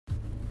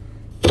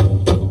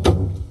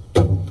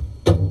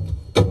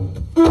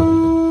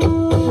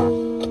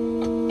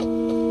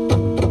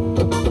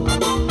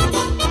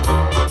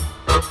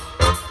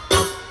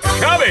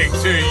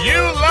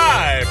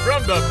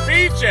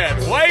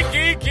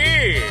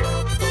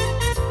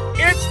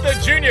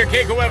Junior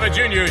Kekueva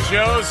Jr.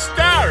 Show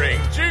starring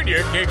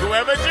Junior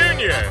Kekueva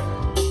Jr.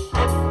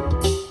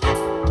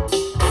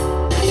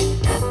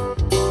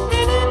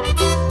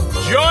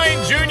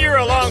 Join Junior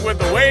along with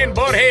the Wayne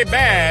Boathay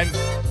Band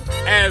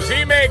as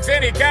he makes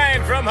any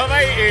kind from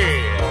Hawaii.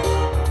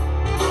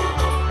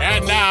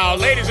 And now,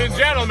 ladies and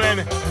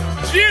gentlemen,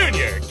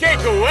 Junior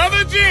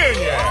Kekueva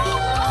Jr.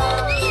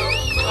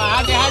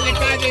 How's it,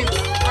 cousin?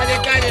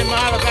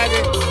 Mahalo,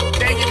 cousin.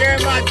 Thank you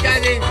very much,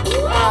 cousin.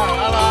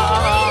 Mahalo.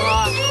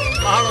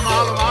 How's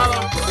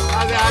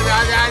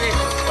it?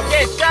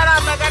 Okay, shut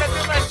up. I gotta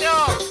do my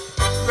show.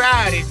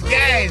 Bro, these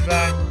guys,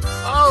 man.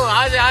 Oh,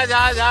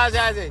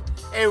 how's it?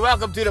 Hey,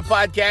 welcome to the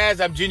podcast.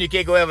 I'm Junior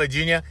Kekueva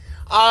Jr.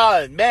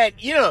 Man,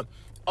 you know,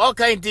 all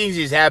kind of things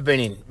is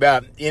happening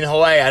in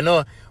Hawaii. I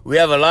know we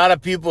have a lot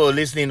of people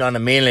listening on the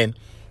mainland,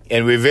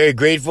 and we're very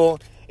grateful.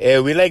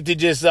 We like to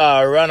just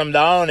run them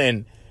down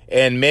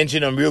and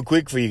mention them real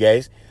quick for you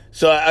guys.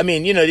 So, I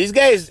mean, you know, these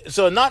guys,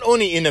 so not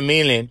only in the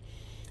mainland,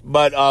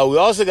 but we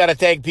also got to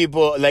thank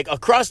people like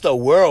across the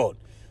world,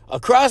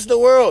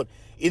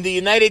 in the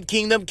United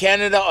Kingdom,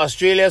 Canada,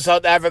 Australia,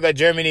 South Africa,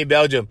 Germany,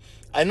 Belgium.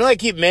 I know I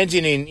keep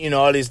mentioning, you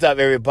know, all this stuff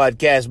every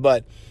podcast,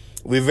 but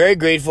we're very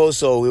grateful.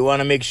 So we want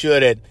to make sure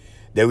that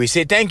we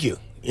say thank you.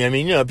 You know what I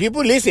mean? You know,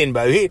 people listen,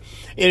 but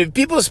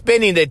people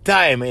spending their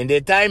time, and their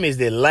time is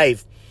their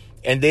life,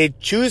 and they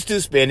choose to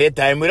spend their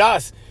time with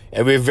us.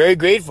 And we're very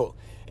grateful.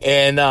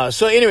 And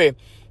so anyway,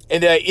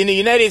 in the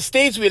United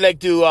States, we like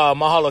to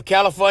mahalo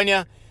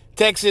California,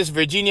 Texas,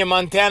 Virginia,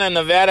 Montana,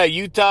 Nevada,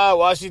 Utah,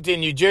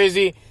 Washington, New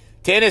Jersey,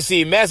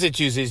 Tennessee,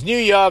 Massachusetts, New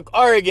York,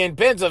 Oregon,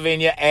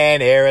 Pennsylvania,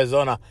 and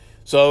Arizona.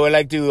 So we'd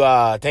like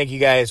to thank you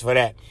guys for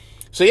that.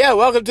 So yeah,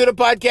 welcome to the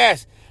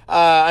podcast.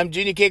 I'm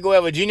Junior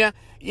Kekueva Jr.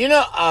 You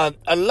know,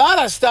 a lot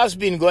of stuff's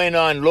been going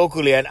on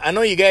locally, and I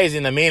know you guys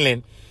in the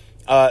mainland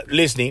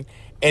listening.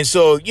 And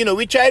so, you know,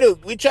 we try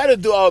to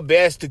do our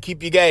best to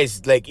keep you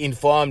guys like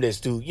informed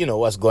as to, you know,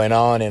 what's going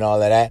on and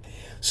all of that.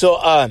 So,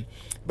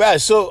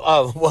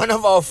 one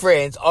of our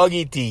friends,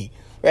 Augie T,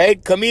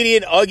 right?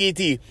 Comedian Augie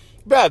T.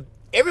 Bro,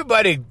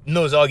 everybody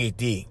knows Augie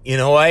T in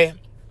Hawaii.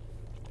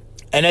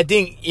 And I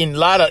think in a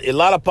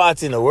lot of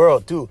parts in the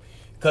world too.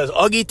 Cause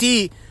Augie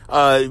T,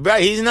 bro,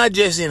 he's not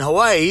just in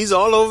Hawaii, he's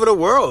all over the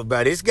world,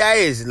 bro. This guy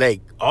is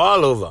like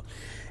all over.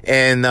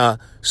 And,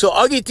 so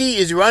Augie T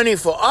is running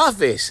for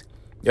office.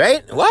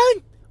 Right? What?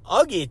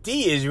 Augie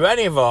T is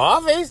running for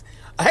office?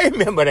 I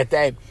remember that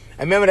time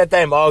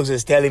Augie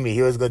was telling me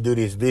he was going to do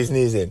this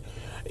business. And,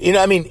 you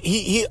know, I mean,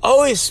 he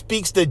always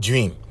speaks the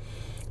dream.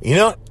 You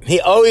know, he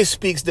always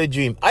speaks the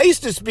dream. I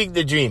used to speak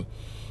the dream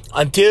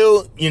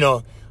until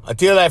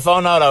I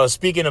found out I was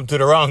speaking them to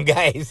the wrong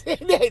guys.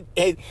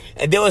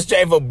 And they was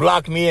trying to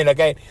block me and that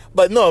guy.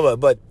 But no,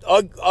 but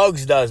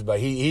Augie does, but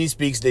he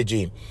speaks the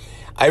dream.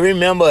 I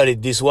remember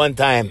this one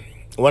time,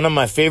 one of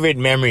my favorite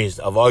memories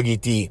of Augie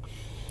T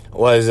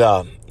was,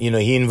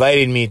 he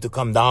invited me to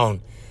come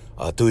down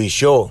to his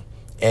show.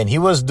 And he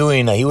was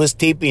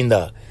taping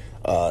a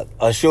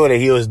show that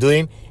he was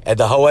doing at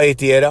the Hawaii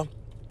Theater.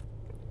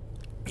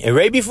 And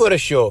right before the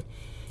show,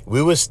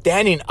 we were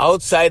standing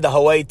outside the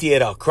Hawaii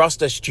Theater across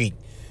the street,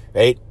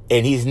 right?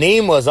 And his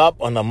name was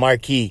up on the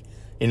marquee,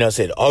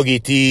 said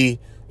Augie T,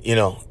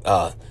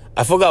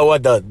 I forgot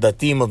what the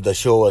theme of the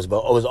show was,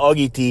 but it was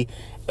Augie T.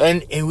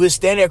 And we were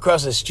standing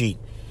across the street,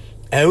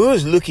 and we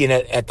was looking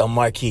at the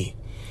marquee.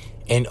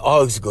 And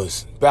Augie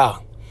goes,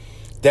 bro,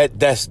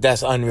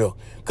 that's unreal.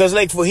 Cause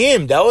like for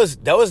him, that was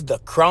the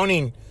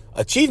crowning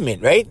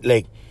achievement, right?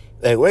 Like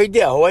right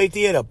there, Hawaii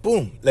Theater,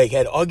 boom, like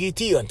had Augie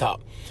T on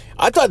top.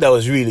 I thought that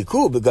was really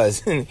cool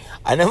because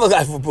I never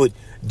got to put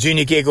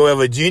Junior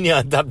Kekueva Jr.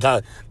 on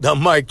top the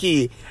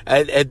marquee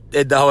at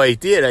the Hawaii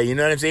Theater, you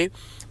know what I'm saying?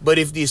 But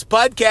if this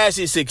podcast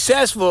is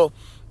successful,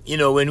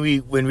 when we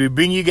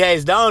bring you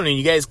guys down and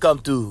you guys come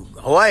to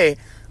Hawaii,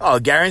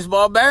 Garen's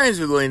Ball Barons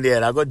will go in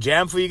there. I'll go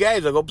jam for you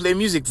guys. I'll go play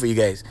music for you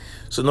guys.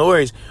 So no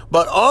worries.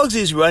 But Augie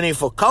is running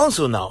for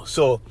council now.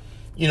 So,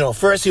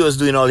 first he was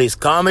doing all his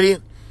comedy.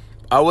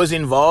 I was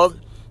involved.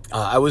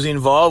 I was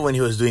involved when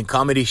he was doing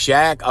Comedy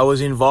Shack. I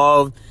was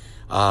involved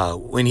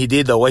when he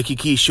did the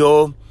Waikiki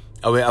show.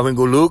 I went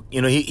go look.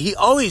 He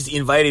always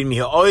invited me.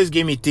 He always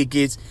gave me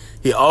tickets.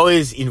 He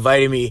always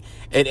invited me.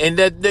 And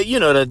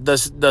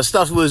the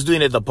stuff he was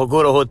doing at the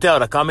Pagoda Hotel,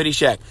 the Comedy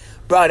Shack.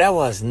 Bro, that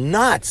was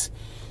nuts.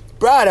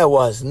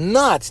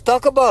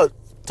 Talk about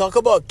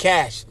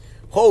cash.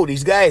 Oh,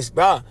 these guys,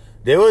 bro,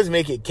 they always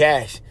make it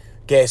cash.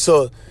 Okay,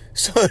 so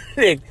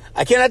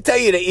I cannot tell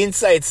you the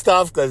inside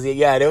stuff because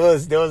there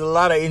was a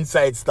lot of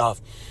inside stuff.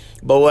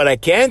 But what I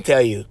can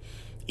tell you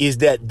is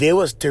that they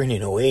was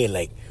turning away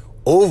like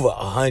over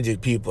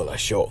 100 people a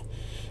show.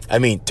 I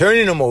mean,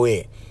 turning them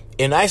away.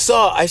 And I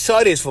saw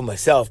this for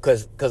myself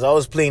because I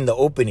was playing the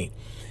opening.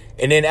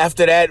 And then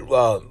after that,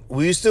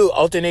 we used to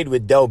alternate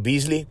with Del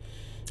Beasley.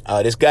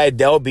 This guy,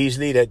 Del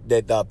Beasley,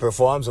 that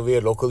performs over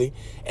here locally.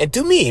 And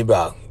to me,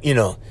 bro,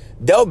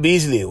 Del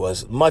Beasley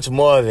was much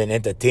more of an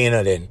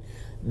entertainer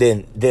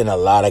than a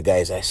lot of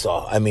guys I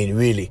saw. I mean,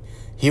 really,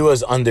 he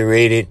was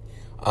underrated.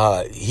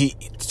 He,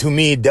 to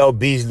me, Del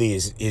Beasley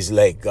is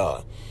like,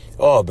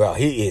 oh, bro,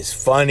 he is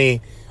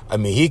funny. I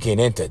mean, he can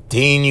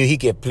entertain you. He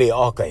can play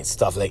all kinds of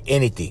stuff, like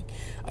anything.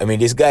 I mean,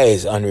 this guy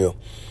is unreal.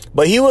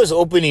 But he was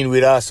opening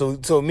with us.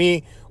 So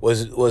me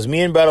was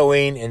me and Brother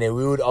Wayne, and then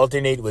we would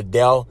alternate with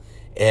Del.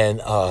 And,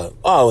 it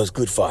was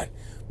good fun.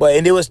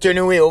 And they was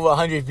turning away over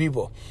 100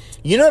 people.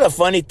 You know the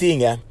funny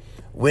thing,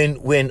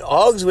 when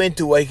Augs went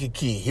to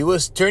Waikiki, he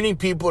was turning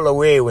people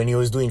away when he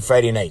was doing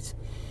Friday nights.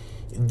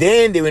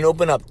 Then they went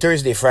open up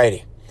Thursday,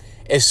 Friday.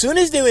 As soon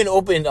as they went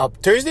open up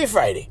Thursday,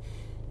 Friday,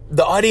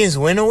 the audience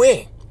went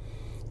away.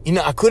 You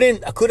know, I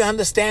couldn't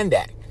understand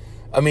that.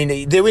 I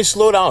mean, they went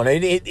slow down.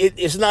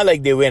 It's not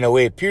like they went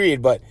away,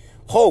 period, but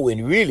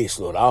when really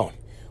slow down.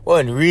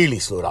 Really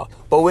slow down.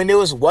 But when there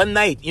was one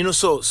night, you know,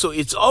 so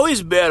it's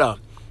always better.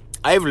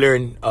 I've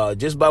learned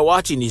just by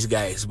watching these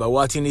guys, by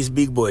watching these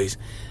big boys,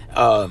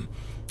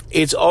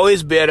 it's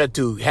always better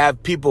to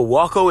have people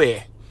walk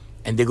away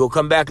and they go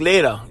come back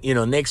later, you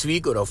know, next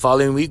week or the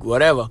following week,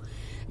 whatever,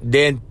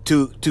 than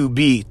to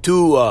be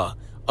too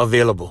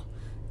available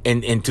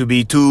and to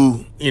be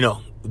too, you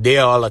know,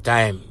 there all the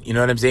time. You know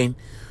what I'm saying?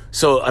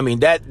 So I mean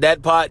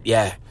that part,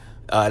 yeah,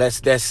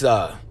 that's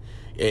a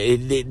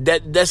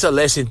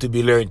lesson to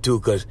be learned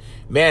too. Cause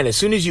man, as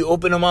soon as you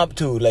open them up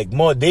to like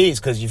more days,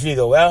 cause you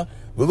figure, well,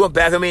 we're gonna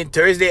pack them in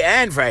Thursday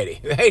and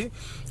Friday, right?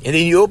 And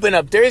then you open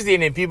up Thursday,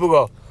 and then people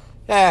go,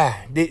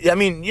 I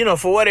mean, you know,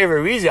 for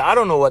whatever reason, I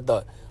don't know what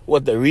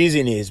the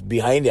reason is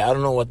behind it. I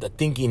don't know what the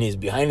thinking is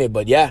behind it,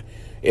 but yeah,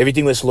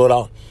 everything was slowed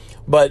down.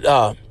 But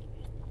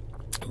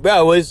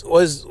bro, it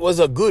was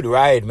a good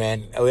ride,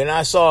 man. When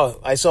I saw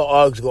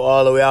Augs go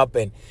all the way up,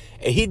 and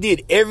he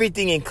did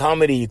everything in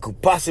comedy you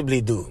could possibly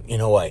do in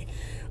Hawaii.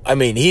 I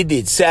mean, he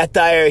did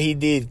satire, he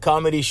did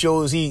comedy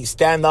shows, he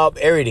stand up,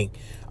 everything.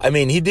 I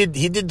mean, he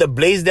did the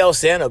Blaisdell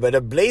Center, but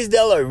the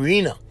Blaisdell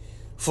Arena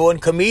for a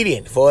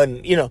comedian,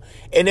 you know.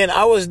 And then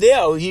I was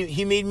there.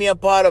 He made me a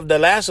part of the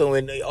last one,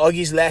 when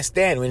Augie's last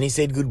stand, when he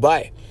said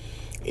goodbye,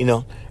 you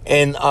know.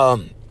 And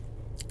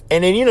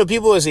then, you know,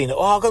 people were saying,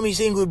 oh, how come he's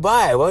saying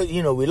goodbye? Well,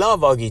 you know, we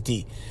love Augie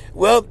T.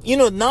 Well, you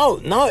know,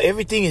 now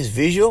everything is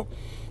visual.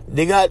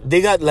 They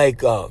got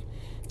like,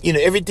 you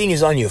know, everything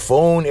is on your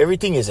phone.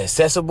 Everything is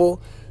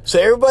accessible. So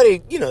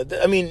everybody, you know,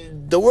 I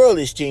mean, the world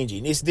is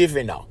changing. It's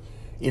different now.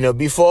 You know,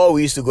 before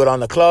we used to go down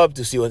the club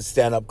to see what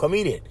stand-up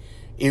comedian.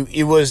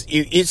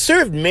 It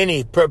served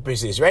many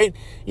purposes, right?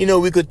 You know,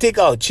 we could take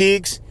our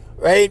chicks,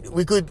 right?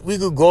 We could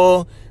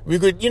go,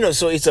 you know,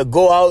 so it's a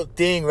go out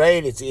thing,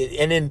 right?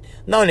 And then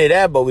not only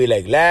that, but we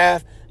like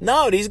laugh.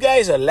 Now these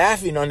guys are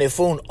laughing on their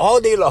phone all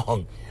day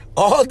long.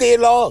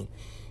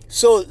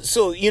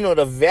 So, you know,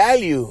 the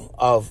value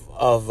of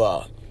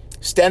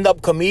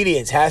stand-up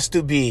comedians has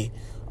to be,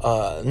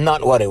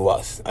 not what it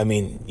was. I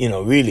mean, you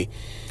know, really.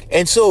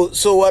 And so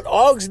what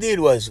Augs did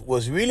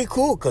was really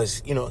cool,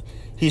 because, you know,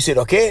 he said,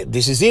 okay,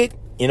 this is it,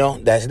 you know,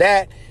 that's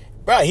that.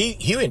 Bro,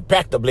 he went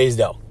pack the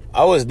Blaisdell.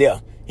 I was there.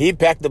 He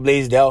packed the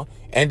Blaisdell.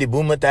 Andy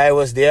Bumatai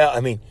was there.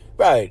 I mean,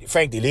 bro,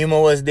 Frank DeLima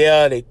was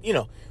there. You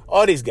know,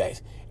 all these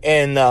guys.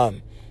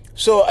 And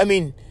so, I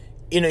mean,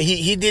 you know,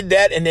 he did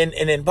that, and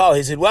then Paul,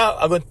 he said, well,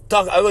 I'm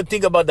gonna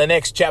think about the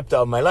next chapter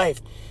of my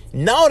life.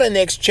 Now the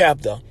next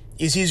chapter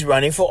is he's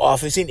running for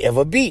office in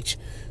Ever Beach.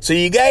 So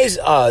you guys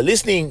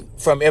listening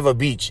from Ever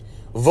Beach,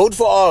 vote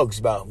for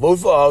Augs, bro. Vote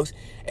for Augs.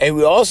 And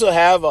we also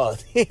have a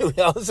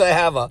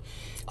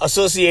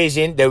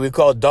association that we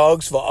call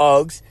Dogs for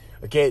Augs.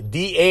 Okay,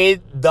 DAWGS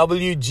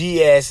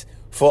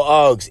for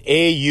Augs,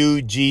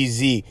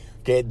 AUGZ.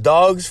 Okay,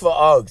 Dogs for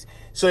Augs.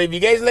 So if you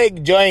guys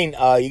like join,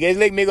 you guys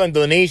like make a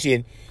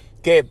donation,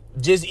 okay,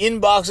 just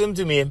inbox them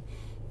to me.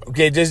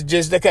 Okay,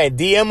 just okay,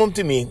 DM them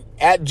to me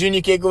at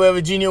Junior Keiko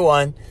Ever Jr.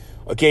 1.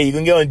 Okay, you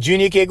can get on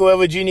Junior Keiko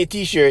Ever Jr.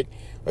 t-shirt.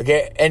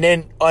 Okay, and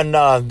then on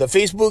the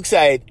Facebook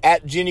side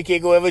at Junior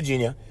Keiko Ever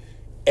Jr.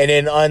 And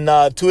then on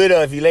Twitter,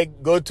 if you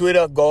like, go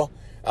Twitter, go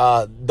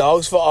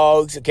Dogs for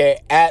Augs, okay,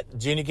 at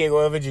Junior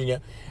Keiko Ever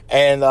Jr.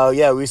 And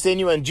yeah, we send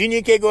you a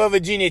Junior Keiko Ever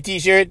Jr.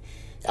 t-shirt.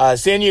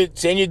 Send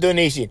your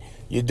donation.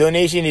 Your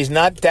donation is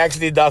not tax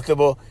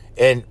deductible,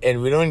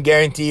 and we don't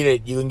guarantee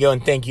that you can get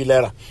on thank you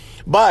letter.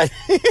 But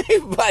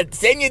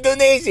send your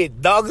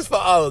donation. Dogs for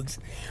Augs.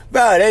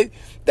 Bro,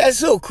 that's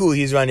so cool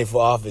he's running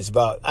for office,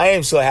 bro. I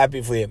am so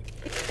happy for him.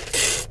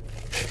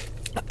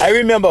 I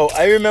remember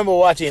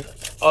watching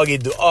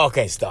Augie do all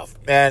kinds of stuff,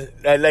 man.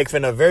 Like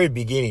from the very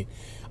beginning.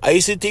 I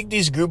used to take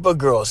this group of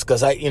girls,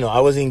 because I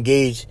was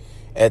engaged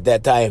at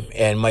that time,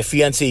 and my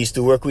fiance used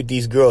to work with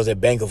these girls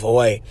at Bank of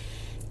Hawaii.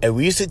 And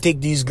we used to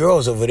take these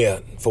girls over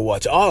there for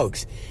watch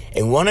Augs.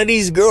 And one of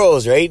these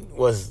girls, right,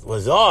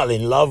 was all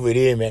in love with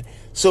him, man.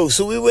 So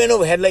we went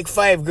over, had like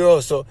 5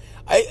 girls. So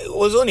it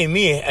was only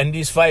me and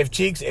these 5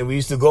 chicks, and we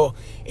used to go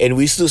and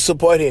we used to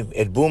support him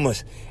at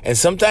Boomers. And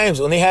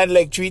sometimes only had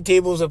like 3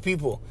 tables of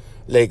people.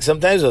 Like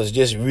sometimes it was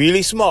just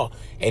really small.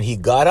 And he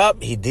got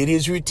up, he did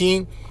his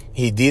routine,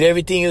 he did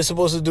everything he was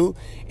supposed to do,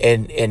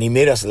 and he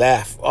made us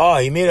laugh. Oh,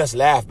 he made us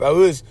laugh, bro.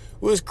 We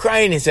was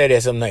crying inside there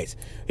some nights.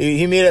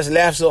 He made us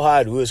laugh so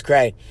hard, we was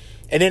crying.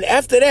 And then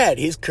after that,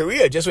 his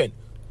career just went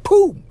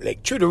boom,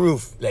 like through the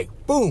roof, like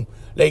boom,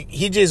 like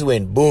he just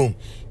went boom.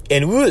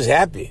 And we was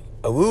happy.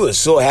 We were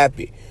so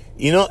happy,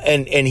 you know,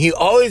 and he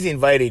always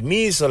invited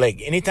me. So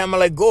like anytime I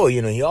like go,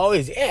 you know, he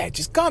always, yeah,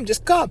 just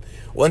come.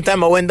 One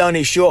time I went down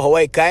his show,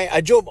 Hawaii Kai.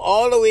 I drove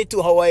all the way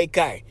to Hawaii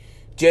Kai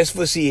just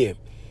for see him.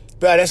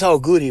 Bro, that's how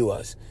good he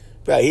was.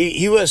 Bro,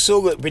 he was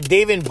so good. But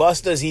Dave and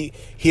Buster's, he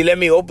let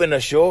me open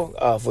a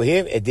show for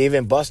him at Dave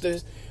and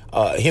Buster's.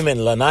 Him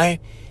and Lanai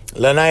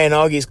and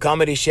Augie's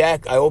Comedy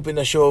Shack. I opened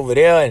the show over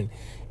there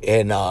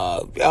and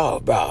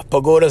bro,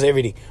 pagodas,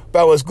 everything.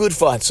 Bro, it was good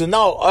fun. So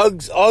now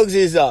Uggs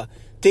is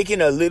taking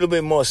a little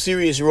bit more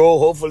serious role.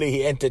 Hopefully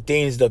he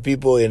entertains the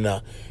people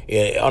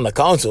on the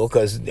council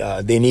because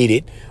they need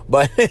it.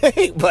 But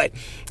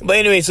but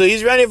anyway, so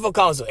he's running for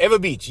council. Ever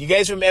Beach. You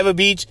guys from Ever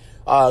Beach,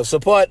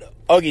 support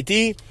Augie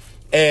T.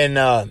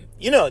 And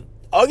you know,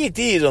 Augie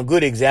T is a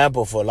good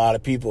example for a lot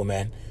of people,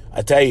 man.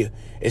 I tell you,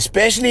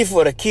 especially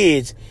for the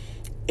kids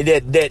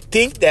that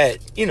think that,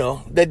 you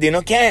know, that they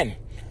no can.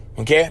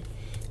 Okay?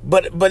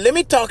 But let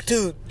me talk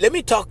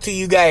to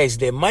you guys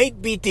that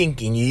might be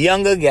thinking, you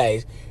younger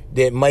guys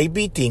that might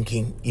be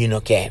thinking you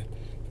no can.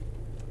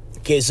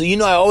 Okay, so you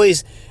know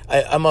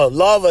I'm a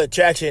law of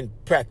attraction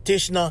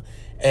practitioner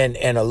and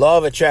a law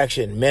of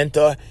attraction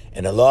mentor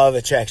and a law of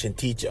attraction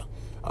teacher.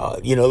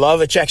 You know, law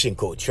of attraction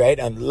coach, right?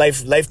 And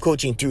life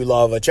coaching through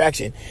law of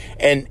attraction.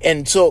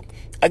 And so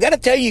I gotta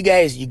tell you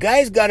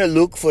guys gotta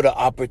look for the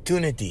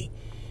opportunity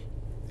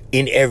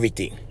in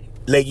everything.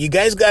 Like, you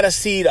guys gotta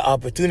see the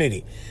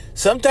opportunity.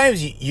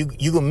 Sometimes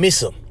you gonna miss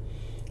them.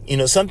 You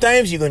know,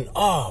 sometimes you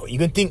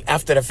can think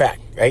after the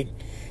fact, right?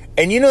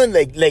 And you know,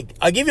 like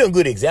I'll give you a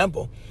good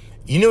example.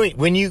 You know,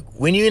 when you're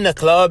in a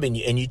club and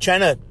you're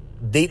trying to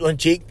date one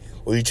chick,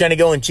 or you're trying to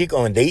go one chick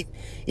on a date,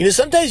 you know,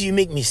 sometimes you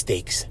make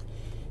mistakes.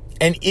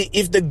 And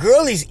if the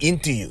girl is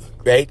into you,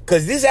 right?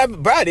 Because this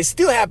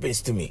still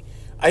happens to me.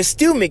 I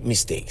still make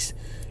mistakes,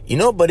 you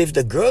know. But if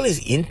the girl is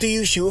into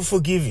you, she will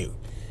forgive you.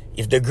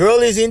 If the girl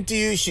is into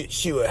you,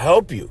 she will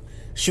help you.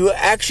 She will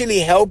actually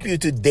help you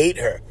to date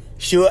her.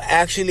 She will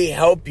actually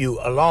help you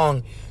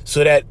along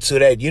so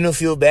that you don't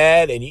feel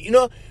bad and you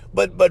know.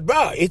 But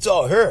bro, it's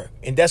all her,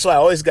 and that's why I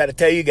always got to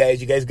tell you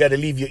guys got to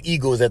leave your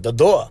egos at the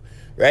door,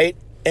 right?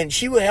 And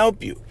she will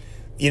help you.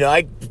 You know,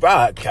 I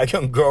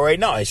can girl right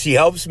now, and she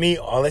helps me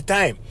all the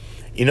time,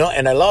 you know,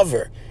 and I love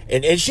her,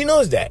 and she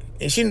knows that,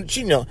 and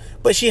she know,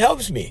 but she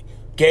helps me.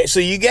 Okay, so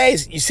you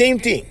guys, same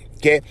thing.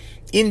 Okay,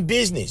 in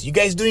business, you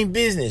guys doing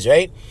business,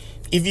 right?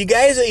 If you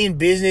guys are in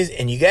business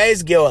and you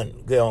guys get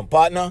on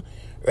partner,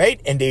 right,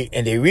 and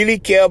they really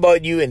care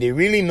about you and they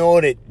really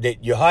know that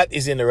your heart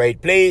is in the right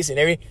place and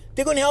everything,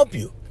 they're gonna help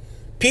you.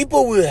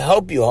 People will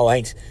help you,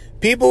 Hawaiians.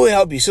 People will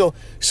help you. So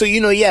you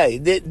know, yeah,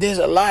 there's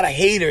a lot of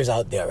haters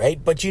out there,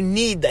 right? But you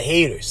need the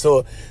haters.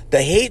 So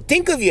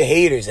think of your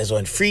haters as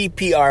one free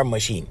PR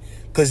machine,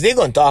 because they're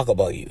gonna talk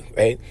about you,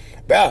 right?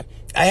 Bro,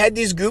 I had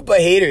this group of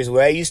haters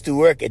where I used to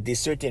work at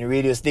this certain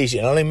radio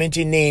station. I only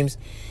mention names,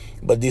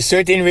 but this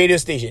certain radio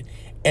station,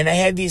 and I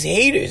had these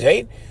haters,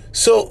 right?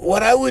 So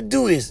what I would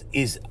do is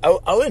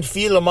I would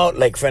feel them out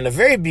like from the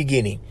very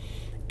beginning,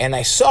 and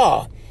I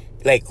saw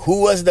like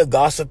who was the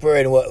gossiper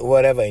and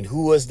whatever, and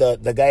who was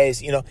the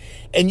guys, you know.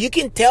 And you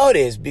can tell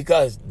this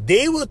because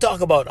they will talk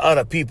about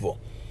other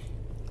people,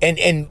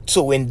 and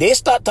so when they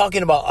start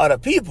talking about other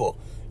people,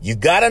 you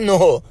gotta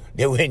know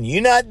that when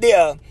you're not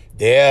there,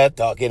 they're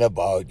talking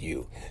about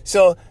you.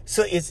 So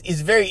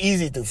it's very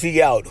easy to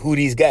figure out who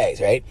these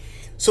guys, right?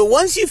 So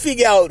once you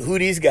figure out who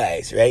these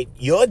guys, right,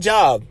 your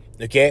job,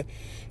 okay,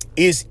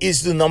 is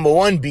to, number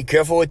one, be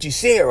careful what you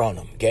say around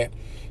them, okay?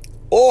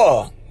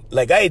 Or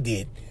like I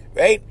did,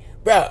 right?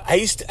 Bro, I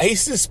used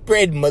to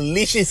spread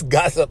malicious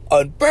gossip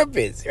on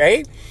purpose,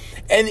 right?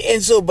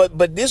 And so,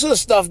 but this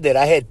was stuff that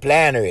I had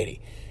planned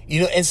already,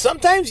 you know. And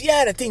sometimes,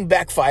 yeah, the thing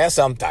backfire.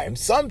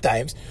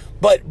 Sometimes,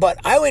 but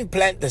I went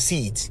plant the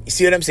seeds. You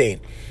see what I'm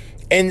saying?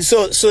 And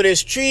so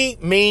there's three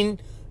main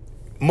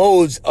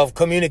modes of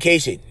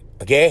communication.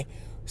 Okay,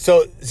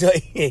 so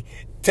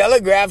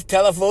telegraph,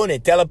 telephone,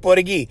 and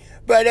teleportuguese.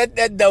 But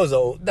that was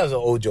an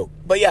old joke.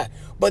 But yeah,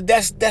 but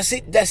that's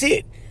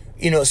it.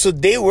 You know, so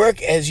they work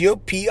as your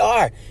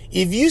PR.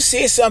 If you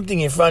say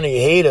something in front of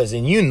your haters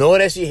and you know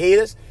that's your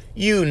haters,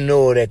 you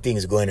know that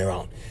thing's going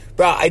around.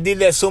 Bro, I did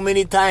that so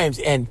many times,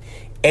 and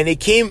it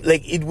came,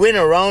 like, it went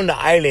around the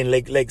island.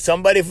 Like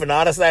somebody from the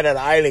other side of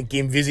the island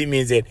came visit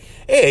me and said,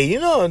 hey, you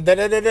know,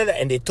 da-da-da-da-da.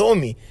 And they told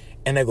me,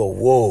 and I go,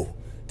 whoa,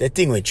 that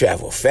thing went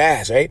travel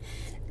fast, right?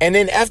 And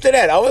then after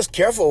that, I was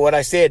careful what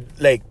I said,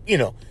 like, you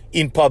know,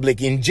 in public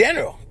in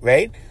general,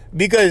 right?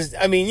 Because,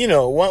 I mean, you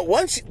know,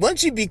 once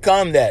you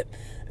become that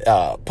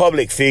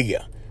public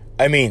figure,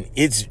 I mean,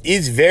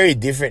 it's very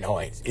different,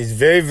 Hawaiians. It's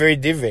very, very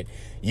different.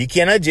 You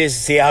cannot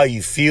just say how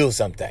you feel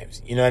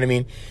sometimes. You know what I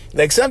mean?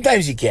 Like,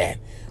 sometimes you can,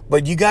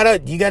 but you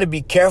gotta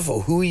be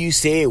careful who you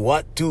say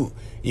what to.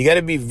 You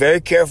gotta be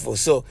very careful.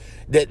 So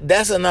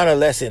that's another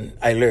lesson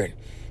I learned.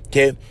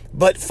 Okay,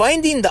 but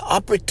finding the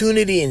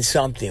opportunity in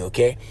something.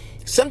 Okay,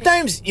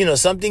 sometimes, you know,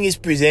 something is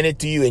presented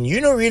to you and you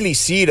don't really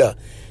see the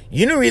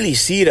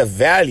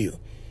value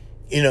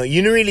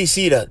you don't really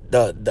see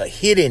the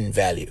hidden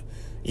value,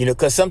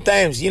 because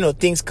sometimes,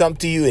 things come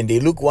to you and they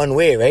look one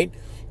way, right?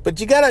 But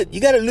you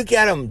gotta look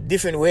at them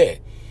different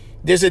way.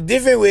 There's a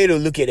different way to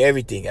look at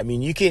everything. I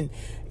mean, you can,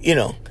 you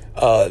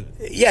gotta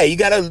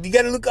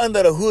look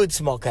under the hood,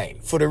 small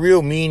kind, for the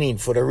real meaning,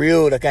 for the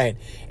real kind,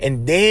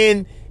 and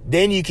then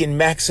you can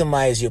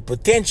maximize your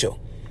potential.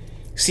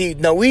 See,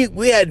 now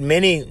we had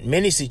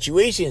many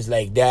situations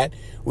like that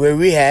where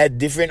we had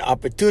different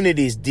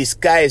opportunities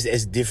disguised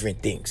as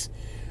different things.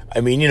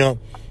 I mean,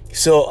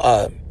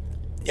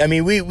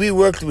 we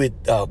worked with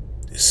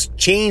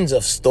chains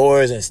of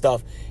stores and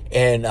stuff,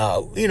 and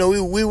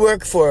we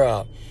worked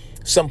for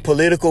some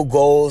political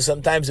goals.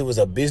 Sometimes it was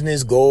a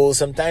business goal.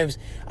 Sometimes,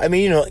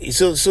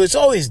 so it's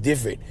always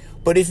different.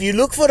 But if you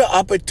look for the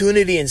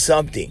opportunity in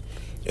something,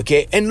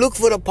 okay, and look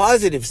for the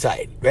positive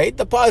side, right?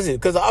 The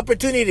positive, because the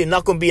opportunity is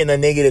not going to be in the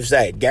negative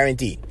side,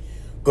 guaranteed.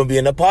 Going to be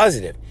in the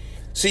positive.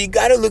 So you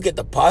got to look at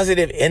the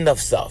positive end of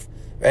stuff,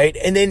 right?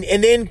 And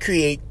then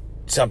create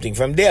something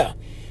from there,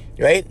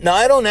 right? Now,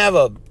 I don't have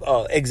a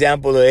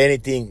example or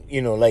anything,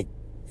 like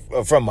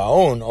on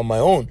my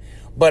own,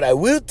 but I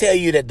will tell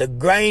you that the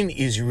grind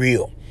is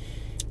real.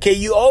 Okay,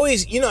 you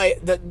always,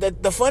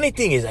 the funny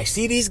thing is I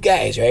see these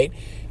guys, right?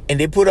 And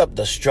they put up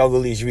the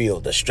struggle is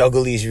real,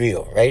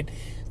 right?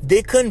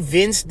 They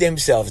convince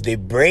themselves, they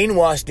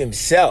brainwash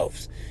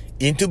themselves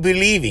into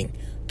believing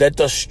that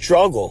the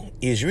struggle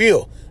is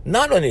real.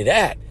 Not only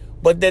that,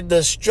 but that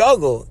the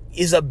struggle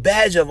is a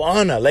badge of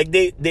honor. Like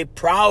they're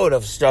proud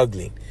of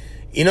struggling.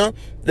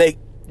 Like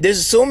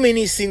there's so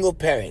many single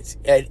parents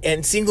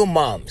and single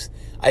moms.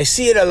 I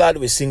see it a lot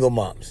with single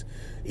moms,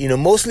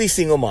 mostly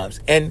single moms.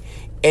 And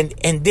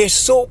they're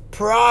so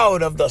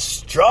proud of the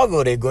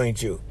struggle they're going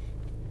through,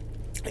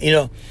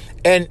 And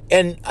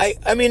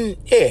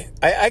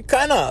I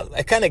kind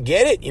of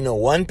get it,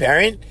 one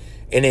parent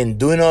and then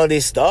doing all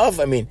this stuff.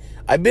 I mean,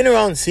 I've been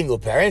around single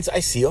parents.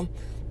 I see them,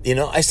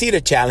 I see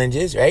the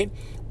challenges, right?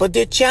 But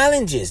they're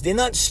challenges. They're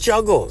not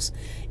struggles.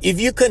 If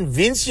you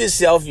convince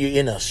yourself you're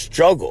in a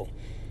struggle,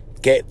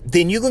 okay,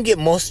 then you're going to get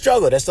more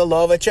struggle. That's the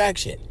law of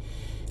attraction.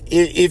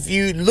 If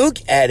you look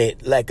at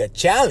it like a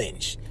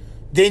challenge,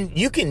 then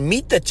you can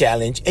meet the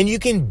challenge and you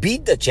can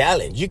beat the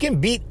challenge. You can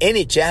beat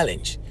any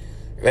challenge.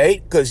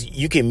 Right? Because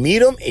you can meet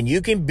them and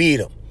you can beat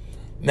them.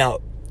 Now,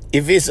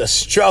 if it's a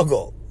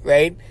struggle,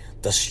 right?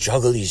 The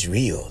struggle is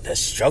real. The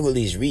struggle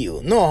is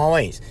real. No,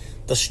 Hawaiians.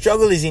 The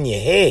struggle is in your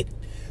head.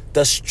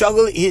 The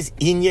struggle is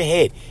in your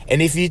head.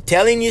 And if you're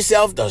telling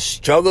yourself the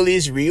struggle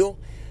is real,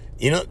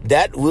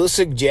 that will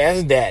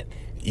suggest that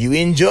you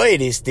enjoy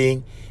this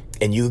thing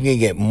and you can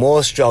get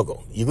more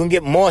struggle. You're going to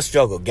get more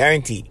struggle,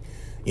 guaranteed.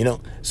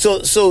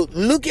 So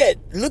look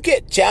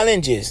at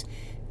challenges,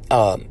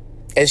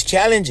 as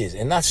challenges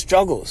and not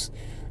struggles.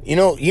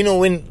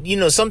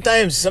 When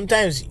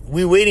sometimes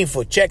we're waiting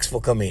for checks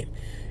for come in,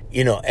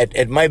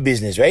 at my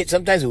business, right?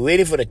 Sometimes we're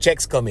waiting for the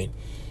checks come in.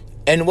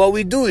 And what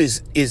we do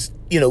is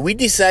we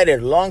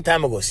decided a long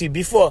time ago. See, I'll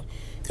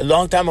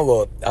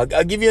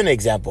give you an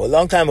example. A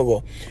long time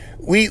ago,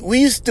 we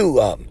used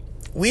to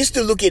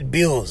look at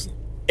bills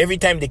every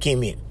time they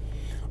came in.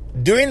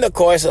 During the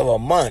course of a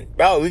month,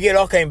 we get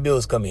all kind of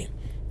bills come in,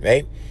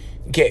 right?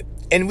 Okay.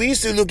 And we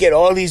used to look at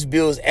all these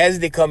bills as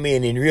they come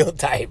in real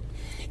time.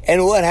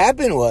 And what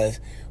happened was,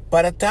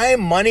 by the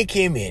time money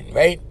came in,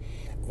 right,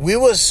 we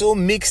were so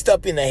mixed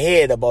up in the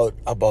head about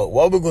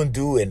what we're going to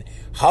do and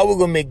how we're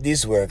going to make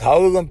this work, how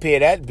we're going to pay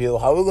that bill,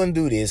 how we're going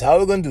to do this, how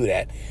we're going to do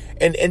that.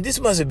 And this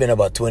must have been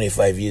about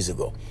 25 years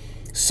ago.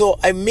 So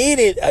I made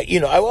it, I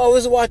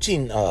was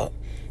watching a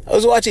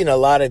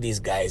lot of these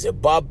guys,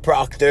 Bob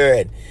Proctor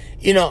and,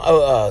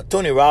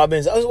 Tony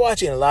Robbins. I was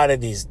watching a lot of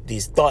these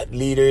thought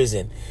leaders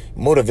and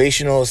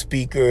motivational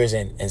speakers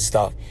and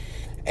stuff.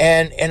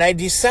 And I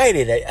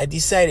decided,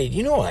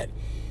 you know what?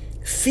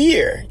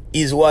 Fear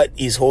is what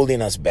is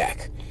holding us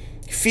back.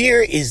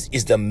 Fear is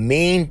the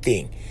main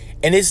thing.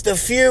 And it's the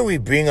fear we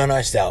bring on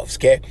ourselves,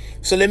 okay?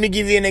 So let me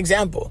give you an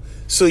example.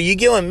 So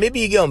maybe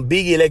you get on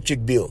big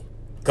electric bill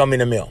come in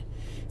the mail.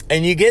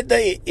 And you get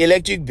the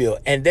electric bill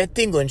and that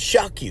thing gonna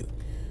shock you.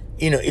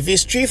 If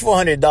it's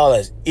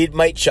 $300-400, it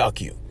might shock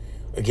you,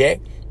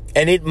 okay?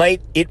 And it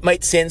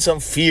might send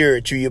some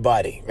fear through your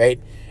body, right?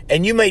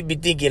 And you might be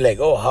thinking like,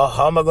 oh,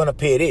 how am I going to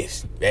pay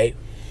this, right?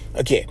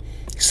 Okay,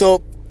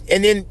 so,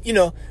 and then,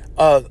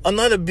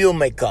 another bill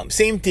might come.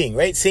 Same thing,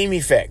 right? Same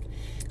effect.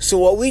 So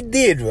what we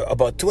did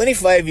about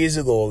 25 years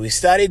ago, what we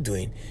started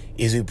doing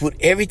is we put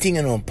everything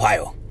in one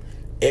pile.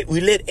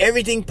 We let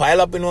everything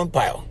pile up in one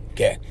pile,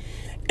 okay?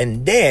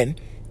 And then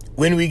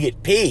when we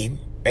get paid,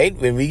 right?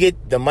 When we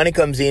get the money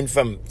comes in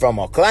from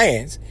our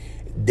clients,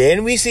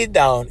 then we sit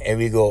down and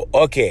we go,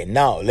 okay,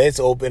 now let's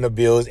open the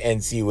bills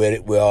and see where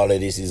all of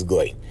this is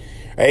going,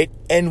 right?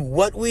 And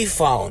what we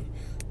found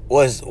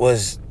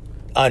was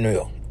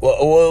unreal.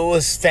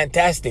 Was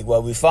fantastic.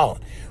 What we found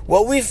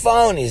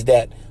is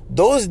that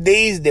those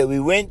days that we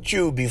went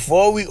through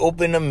before we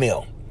opened the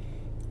mill,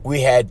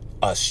 we had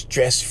a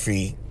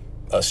stress-free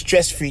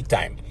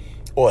time,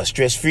 or a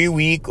stress-free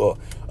week, or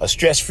a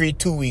stress-free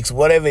 2 weeks,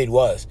 whatever it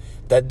was.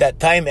 that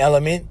time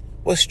element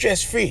was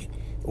stress-free.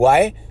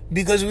 Why?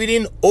 Because we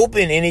didn't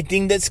open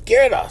anything that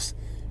scared us.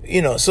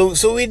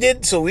 So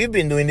we've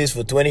been doing this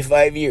for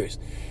 25 years.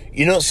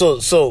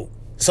 So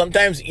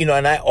sometimes,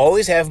 and I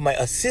always have my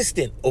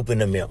assistant open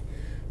the mail.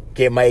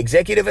 Okay, my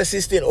executive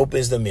assistant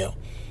opens the mail.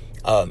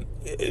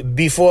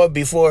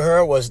 Before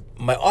her was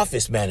my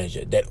office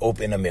manager that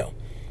opened the mail,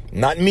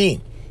 not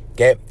me.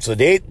 Okay, so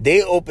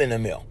they open the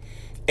mail,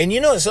 and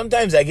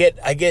sometimes I get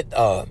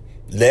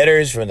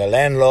letters from the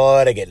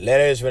landlord. I get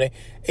letters from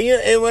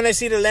and when I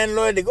see the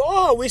landlord, they go,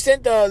 "Oh, we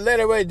sent a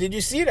letter. Where did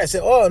you see it?" I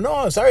said, "Oh no,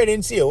 I'm sorry, I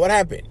didn't see it. What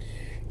happened?"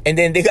 And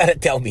then they gotta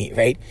tell me,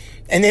 right?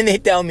 And then they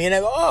tell me, and I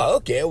go, "Oh,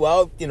 okay.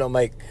 Well,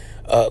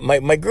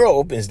 my girl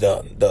opens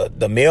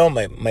the mail,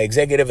 my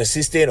executive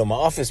assistant or my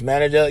office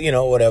manager,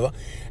 whatever."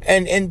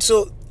 And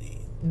so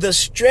the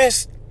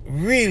stress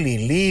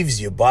really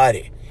leaves your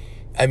body.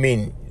 I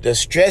mean, the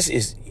stress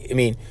is,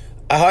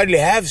 I hardly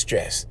have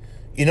stress,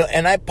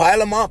 and I pile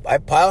them up. I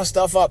pile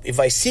stuff up. If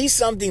I see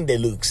something that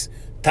looks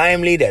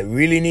timely, that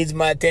really needs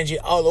my attention,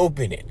 I'll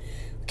open it.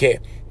 Okay.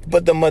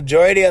 But the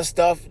majority of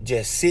stuff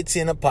just sits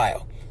in a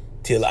pile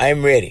till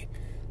I'm ready.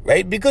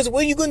 Right? Because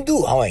what are you going to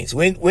do, Hawaiians?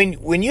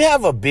 When you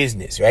have a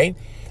business, right?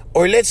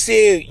 Or let's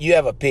say you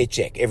have a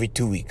paycheck every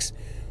 2 weeks.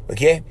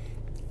 Okay?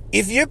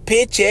 If your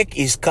paycheck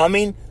is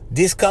coming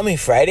this coming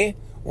Friday,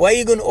 why are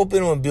you going to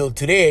open one bill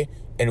today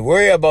and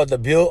worry about the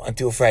bill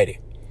until Friday?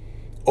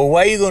 Or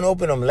why are you going to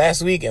open them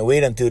last week and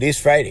wait until this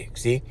Friday?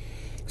 See?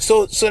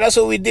 So that's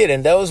what we did.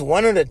 And that was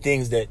one of the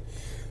things that,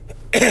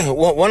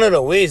 one of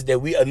the ways that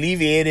we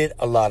alleviated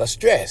a lot of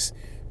stress.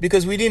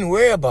 Because we didn't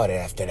worry about it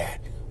after that.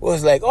 It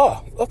was like,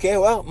 oh, okay,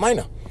 well,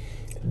 minor.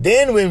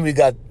 Then when we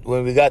got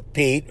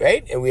paid,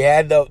 right, and we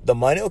had the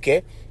money,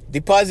 okay,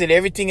 deposit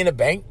everything in the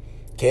bank.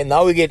 Okay,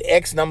 now we get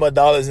X number of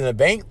dollars in the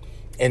bank,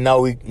 and now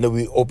we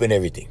open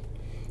everything.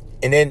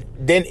 And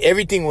then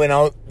everything went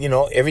out,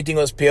 everything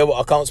was payable,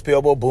 accounts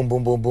payable, boom,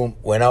 boom, boom, boom,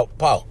 went out,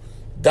 pow,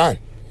 done.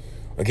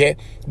 Okay?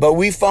 But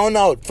we found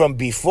out from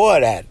before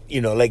that,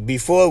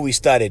 before we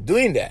started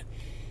doing that,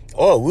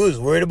 oh, we was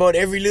worried about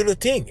every little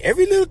thing.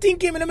 Every little thing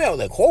came in the mail.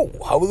 Like, oh,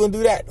 how are we going to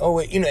do that? Oh,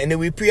 wait, and then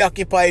we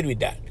preoccupied with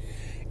that.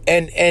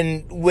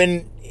 And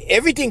when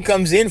everything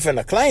comes in from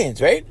the clients,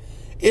 right,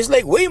 it's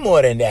like way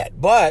more than that.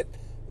 But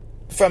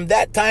from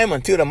that time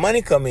until the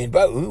money come in,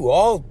 but we were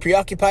all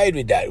preoccupied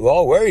with that. We were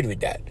all worried with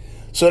that.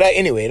 So that,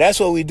 anyway, that's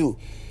what we do.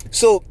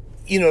 So,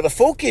 the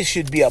focus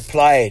should be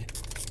applied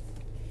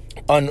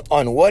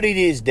on what it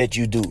is that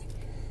you do.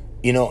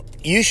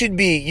 You should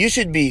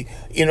be,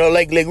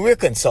 like we're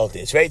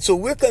consultants, right? So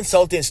we're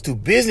consultants to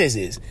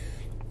businesses,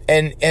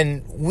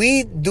 and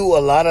we do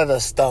a lot of the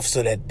stuff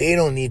so that they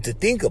don't need to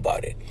think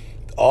about it.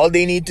 All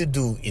they need to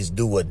do is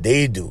do what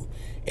they do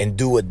and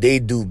do what they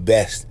do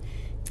best.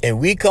 And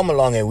we come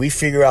along and we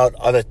figure out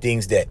other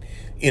things that,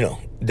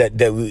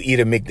 that will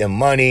either make them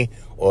money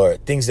or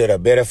things that are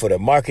better for their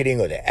marketing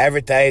or their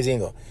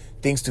advertising or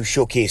things to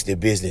showcase their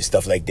business,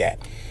 stuff like that.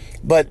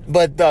 But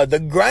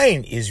the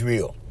grind is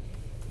real.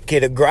 Okay,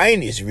 the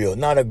grind is real.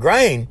 Now the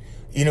grind,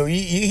 you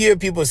hear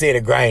people say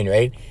the grind,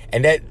 right?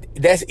 And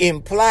that's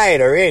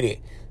implied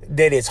already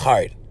that it's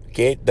hard.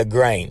 Okay, the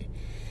grind.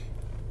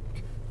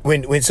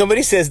 When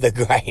somebody says the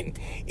grind,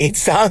 it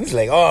sounds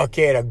like, oh,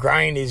 okay, the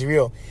grind is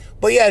real.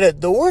 But yeah,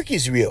 the work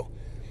is real.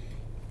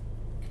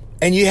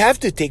 And you have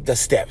to take the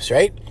steps,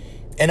 right?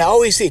 And I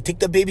always say, take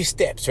the baby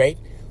steps, right?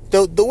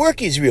 The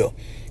work is real.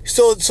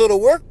 So the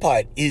work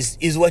part is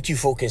what you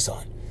focus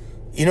on.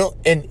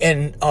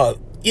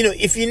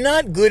 If you're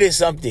not good at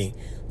something,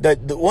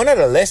 one of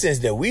the lessons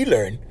that we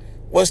learned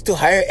was to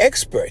hire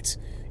experts.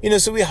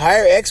 So we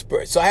hire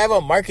experts. So I have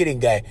a marketing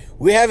guy.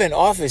 We have an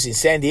office in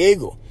San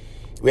Diego.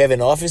 We have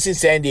an office in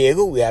San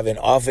Diego. We have an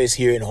office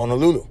here in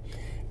Honolulu.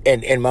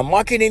 And my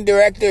marketing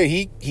director,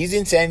 he's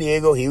in San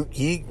Diego.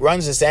 He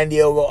runs the San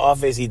Diego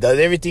office. He does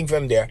everything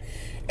from there.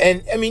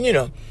 And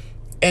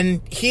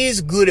and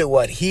he's good at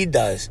what he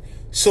does.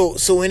 So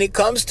when it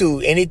comes to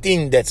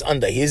anything that's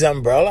under his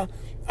umbrella,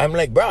 I'm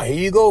like, bro, here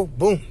you go.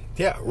 Boom.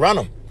 Yeah, run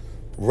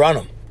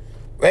them.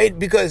 Right?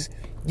 Because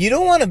you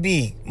don't want to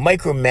be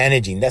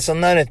micromanaging. That's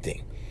another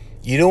thing.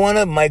 You don't want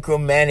to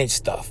micromanage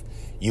stuff.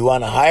 You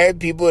want to hire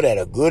people that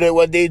are good at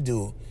what they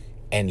do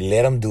and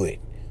let them do it.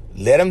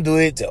 Let them do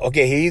it.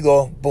 Okay, here you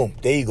go. Boom.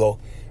 There you go.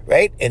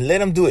 Right? And let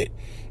them do it.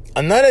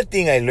 Another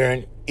thing I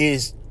learned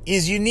is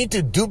you need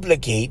to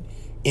duplicate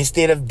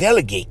instead of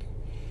delegate.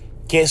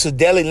 Okay, so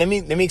let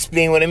me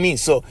explain what I mean.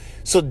 So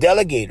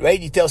delegate, right?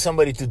 You tell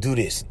somebody to do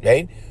this,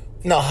 right?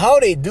 Now, how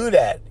they do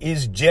that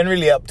is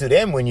generally up to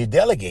them when you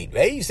delegate,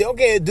 right? You say,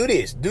 okay, do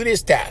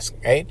this task,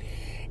 right?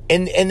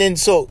 And then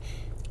so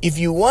if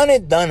you want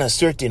it done a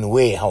certain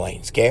way,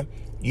 Hawaiians, okay,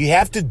 you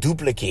have to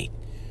duplicate.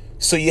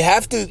 So you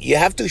have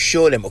to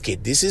show them, okay,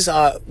 this is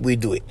how we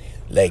do it.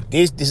 Like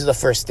this is the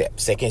first step,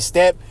 second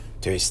step,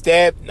 third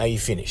step, now you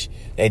finish.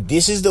 And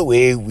this is the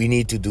way we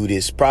need to do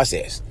this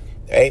process,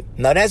 right?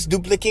 Now that's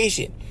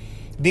duplication.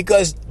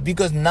 Because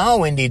now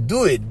when they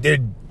do it,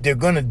 they're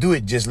going to do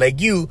it just like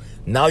you.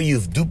 Now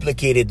you've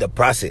duplicated the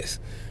process.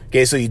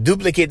 Okay, so you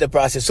duplicate the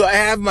process. So I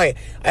have my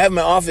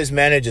office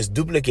managers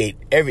duplicate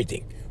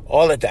everything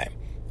all the time.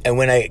 And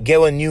when I get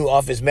a new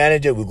office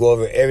manager, we go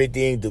over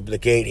everything,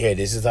 duplicate. Here,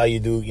 this is how you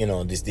do,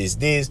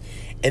 this.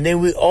 And then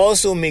we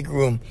also make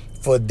room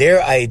for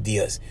their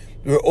ideas.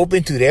 We're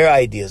open to their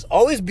ideas.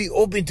 Always be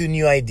open to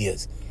new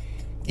ideas.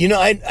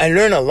 I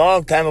learned a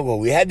long time ago.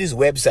 We had this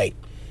website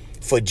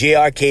for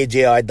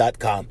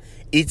jrkjr.com.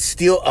 It's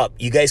still up.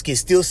 You guys can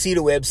still see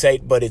the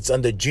website, but it's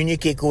under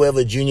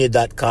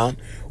juniorkcoeverjr.com.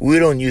 We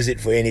don't use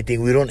it for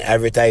anything. We don't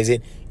advertise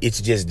it.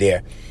 It's just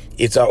there.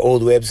 It's our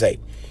old website.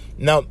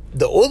 Now,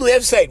 the old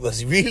website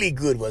was really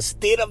good, was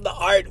state of the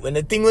art when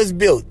the thing was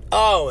built.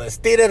 Oh,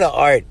 state of the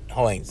art,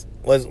 Hoings,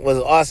 was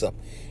awesome.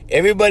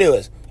 Everybody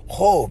was,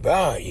 oh,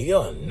 bro, you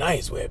got a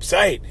nice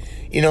website,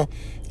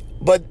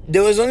 But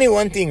there was only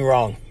one thing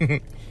wrong.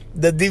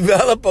 The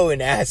developer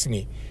would ask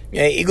me,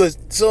 he goes,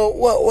 so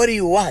what do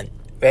you want,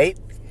 right?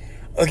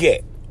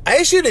 Okay,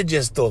 I should have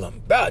just told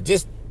him, bro,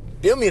 just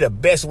build me the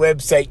best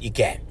website you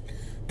can.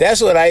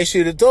 That's what I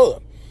should have told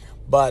him.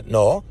 But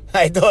no,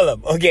 I told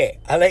him, okay,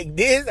 I like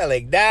this, I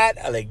like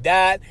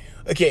that.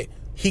 Okay,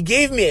 he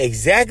gave me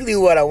exactly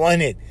what I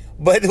wanted,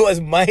 but it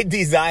was my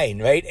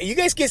design, right? You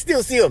guys can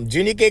still see them,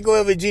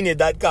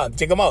 juniorkcoeverjr.com.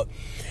 Check them out.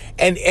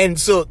 And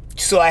so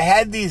I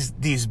had these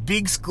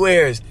big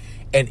squares,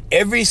 and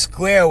every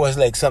square was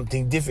like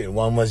something different.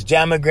 One was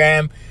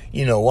Jamagram,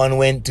 one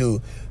went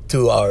to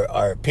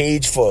our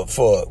page for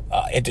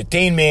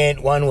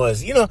entertainment. One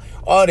was,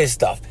 all this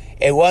stuff.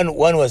 And one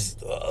was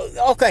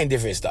all kind of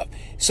different stuff.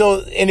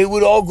 So, and it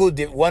would all go,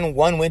 one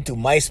went to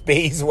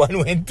MySpace, one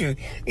went to,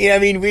 we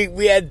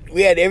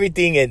had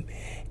everything, and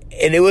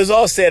it was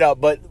all set up.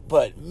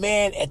 But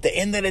man, at the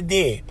end of the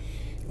day,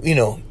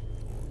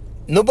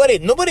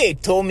 nobody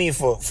told me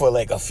for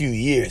like a few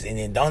years, and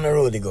then down the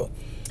road they go,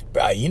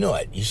 bro, you know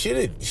what? You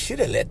should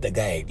have let the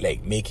guy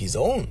like make his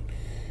own.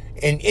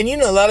 And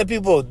a lot of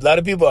people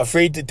are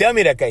afraid to tell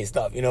me that kind of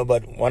stuff,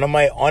 but one of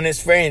my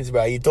honest friends,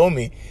 bro, he told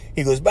me,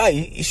 he goes, bro,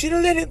 you should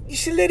let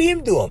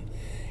him do them,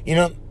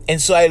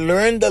 And so I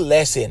learned the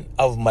lesson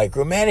of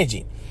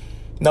micromanaging.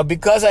 Now,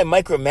 because I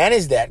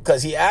micromanaged that,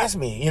 because he asked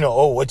me,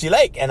 what you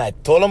like? And I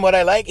told him what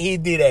I like. He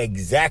did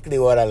exactly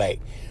what I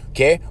like.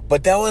 Okay.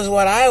 But that was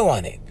what I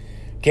wanted.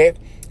 Okay.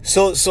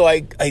 So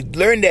I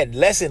learned that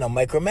lesson of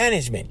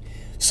micromanagement.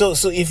 So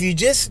if you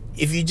just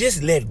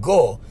let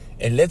go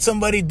and let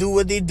somebody do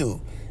what they do,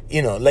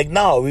 like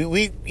now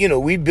we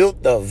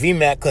built the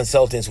VMAC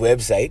Consultants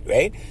website,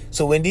 right?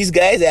 So when these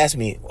guys ask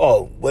me,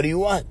 oh, what do you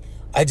want?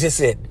 I just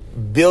said,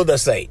 build a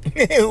site,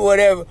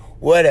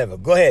 whatever,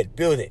 go ahead,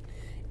 build it.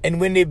 And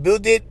when they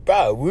built it,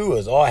 bro, we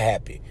was all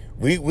happy.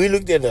 We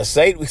looked at the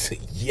site, we said,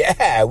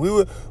 yeah, we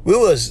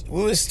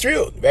was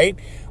thrilled, right?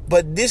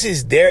 But this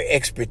is their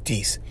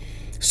expertise.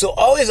 So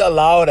always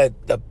allow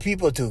the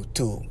people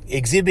to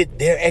exhibit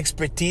their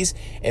expertise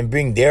and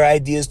bring their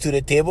ideas to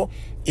the table.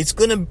 It's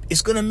gonna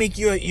make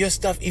your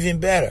stuff even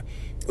better,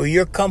 or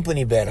your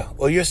company better,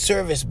 or your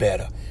service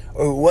better,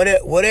 or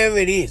whatever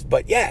it is.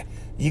 But yeah,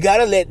 you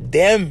gotta let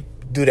them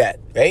do that,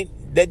 right?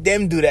 Let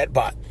them do that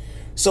part.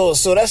 So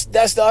that's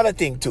the other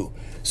thing too.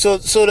 So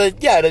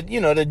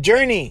the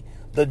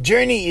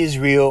journey is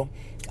real.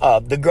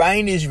 The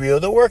grind is real.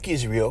 The work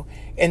is real,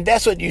 and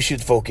that's what you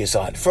should focus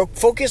on.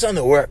 Focus on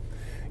the work.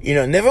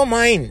 Never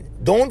mind.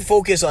 Don't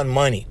focus on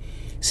money.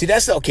 See,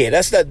 that's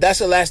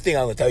the last thing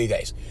I'm going to tell you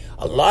guys.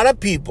 A lot of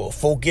people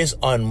focus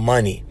on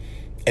money.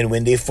 And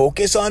when they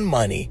focus on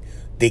money,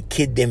 they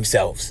kid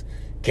themselves.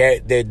 Okay?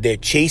 They're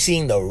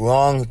chasing the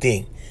wrong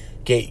thing.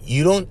 Okay?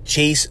 You don't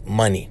chase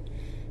money.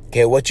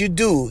 Okay? What you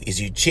do is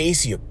you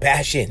chase your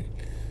passion.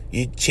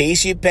 You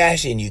chase your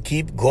passion. You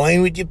keep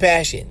going with your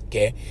passion.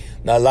 Okay?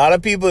 Now, a lot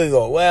of people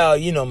go, well,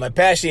 my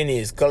passion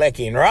is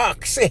collecting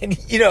rocks. And,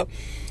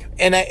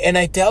 And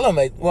I tell them,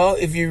 well,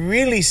 if you're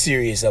really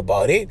serious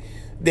about it,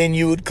 then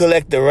you would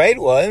collect the right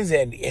ones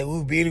and it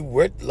would be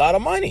worth a lot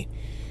of money.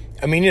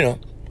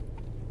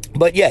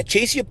 But yeah,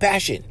 chase your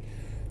passion.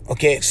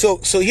 Okay. So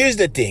here's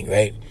the thing,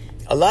 right?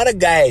 A lot of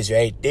guys,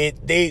 right?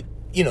 They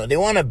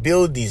want to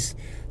build these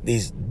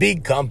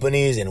big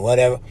companies and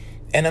whatever.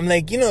 And I'm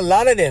like, a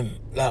lot of them,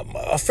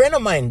 a friend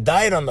of mine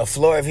died on the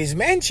floor of his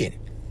mansion.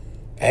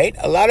 Right?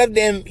 A lot of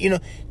them,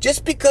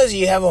 just because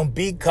you have a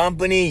big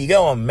company, you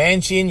got a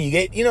mansion, you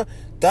get,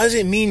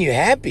 doesn't mean you're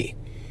happy.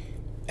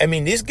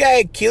 This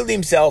guy killed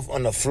himself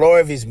on the floor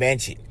of his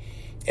mansion.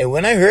 And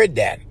when I heard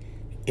that,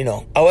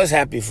 I was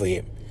happy for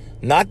him.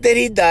 Not that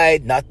he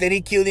died, not that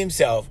he killed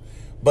himself,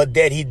 but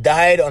that he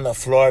died on the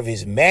floor of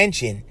his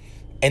mansion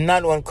and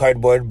not one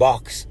cardboard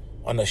box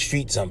on the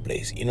street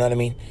someplace. You know what I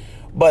mean?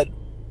 But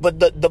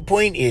the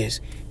point is,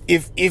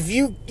 if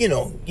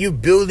you're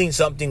building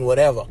something,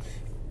 whatever,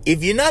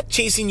 if you're not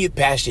chasing your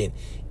passion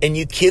and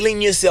you're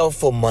killing yourself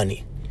for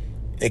money,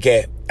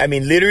 okay?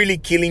 Literally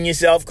killing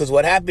yourself, because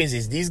what happens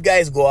is these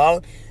guys go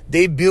out,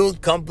 they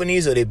build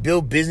companies or they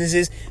build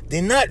businesses.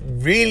 They're not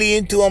really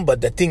into them,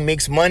 but the thing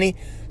makes money.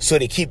 So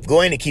they keep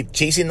going, they keep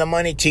chasing the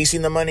money.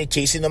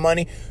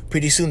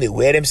 Pretty soon they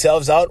wear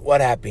themselves out.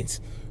 What happens?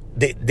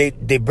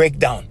 They break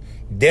down.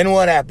 Then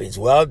what happens?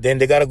 Well, then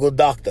they got to go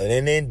doctor.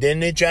 Then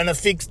they're trying to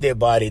fix their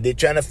body. They're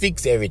trying to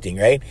fix everything,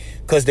 right?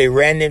 Because they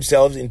ran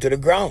themselves into the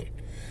ground.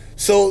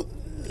 So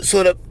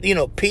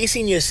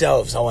pacing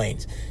yourselves,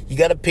 Hawaiians. You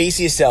got to pace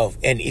yourself.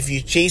 And if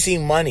you're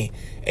chasing money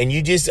and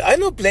I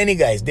know plenty of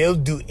guys, they'll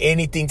do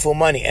anything for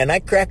money. And I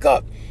crack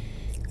up.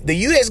 The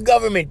U.S.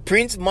 government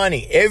prints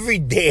money every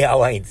day,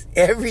 Hawaiians.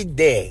 Every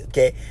day,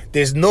 okay?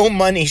 There's no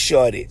money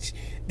shortage.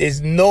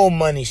 There's no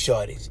money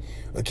shortage.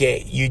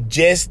 Okay, you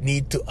just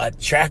need to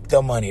attract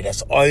the money.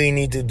 That's all you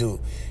need to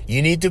do.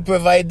 You need to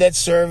provide that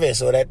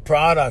service or that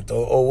product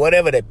or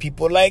whatever that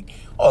people like.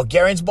 Oh,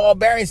 Garen's Ball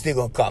Bearings, they're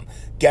going to come.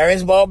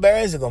 Garen's Ball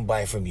Bearings, they're going to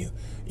buy from you.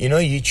 You know,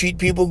 you treat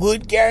people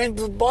good,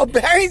 Garen's Ball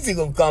Bearings, they're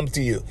going to come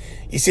to you.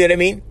 You see what I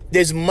mean?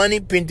 There's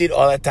money printed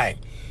all the time,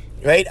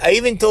 right? I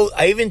even told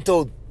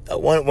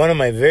one of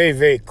my very,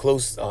 very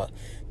close,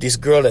 this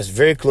girl that's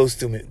very close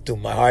to me, to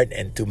my heart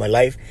and to my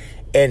life.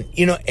 And,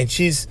 and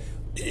she has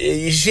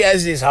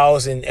this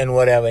house and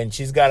whatever, and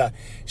she's gotta,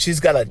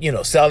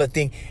 sell the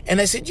thing.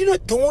 And I said,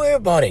 don't worry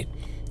about it.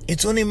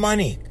 It's only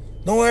money.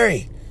 Don't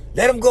worry.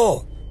 Let them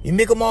go. You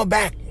make them all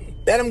back.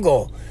 Let them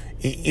go.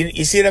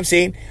 You see what I'm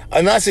saying?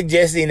 I'm not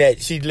suggesting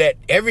that she'd let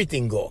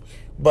everything go.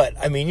 But,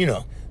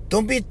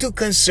 don't be too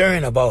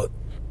concerned about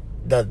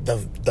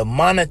the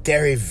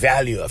monetary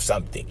value of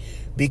something.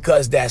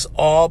 Because that's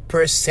all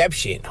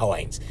perception,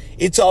 Hawaiians.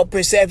 It's all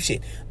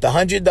perception. The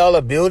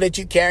 $100 bill that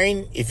you're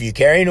carrying, if you're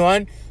carrying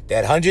one,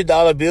 that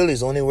 $100 bill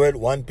is only worth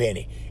 1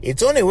 penny.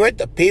 It's only worth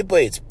the paper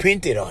it's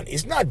printed on.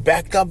 It's not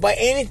backed up by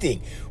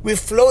anything. We're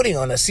floating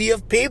on a sea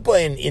of paper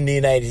in the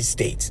United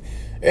States.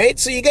 Right?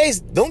 So you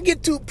guys don't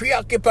get too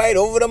preoccupied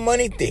over the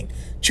money thing.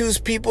 Choose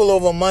people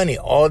over money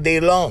all day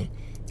long.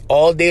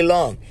 All day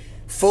long.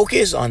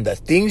 Focus on the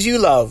things you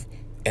love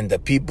and the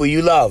people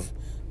you love,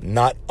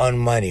 not on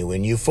money.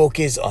 When you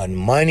focus on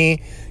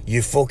money,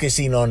 you're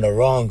focusing on the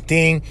wrong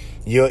thing.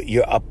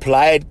 Your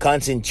applied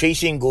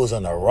concentration goes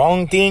on the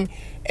wrong thing.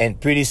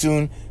 And pretty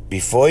soon,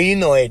 before you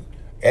know it,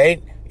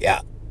 right?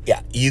 Yeah,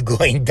 you're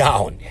going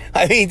down.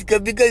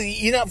 Because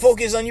you're not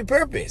focused on your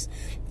purpose.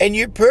 And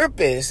your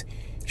purpose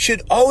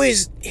should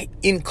always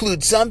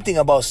include something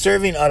about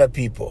serving other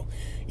people.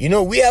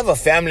 We have a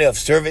family of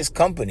service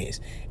companies,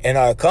 and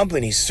our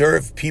companies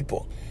serve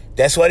people.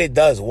 That's what it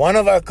does. One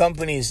of our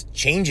companies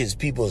changes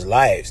people's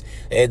lives.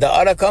 The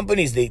other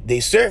companies, they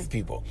serve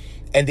people.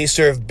 And they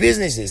serve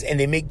businesses. And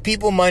they make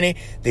people money.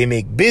 They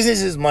make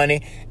businesses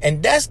money.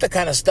 And that's the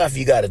kind of stuff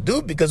you got to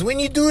do. Because when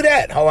you do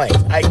that,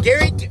 Hawaiians, I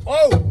guarantee...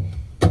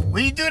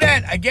 when you do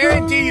that, I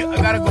guarantee you... I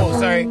got to go,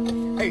 sorry.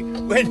 Hey,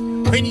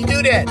 when you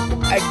do that,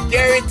 I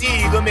guarantee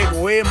you're going to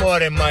make way more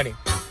than money.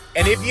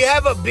 And if you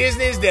have a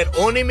business that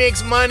only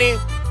makes money,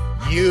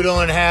 you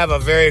don't have a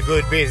very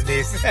good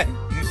business.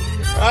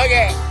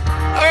 Okay.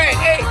 All right.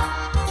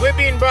 Hey, we're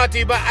being brought to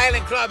you by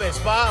Island Club and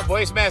Spa,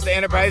 Voice Master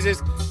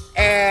Enterprises,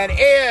 and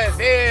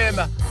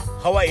AFM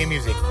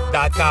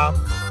HawaiiMusic.com.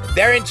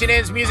 Darren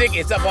Chinen's music,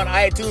 it's up on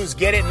iTunes.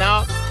 Get it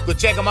now. Go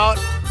check them out.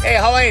 Hey,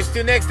 Hawaiians,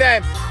 till next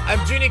time.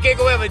 I'm Junior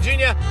Kekoeva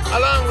Jr.,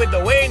 along with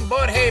the Wayne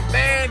Bodhe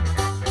Band,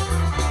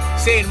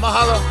 saying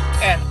mahalo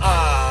and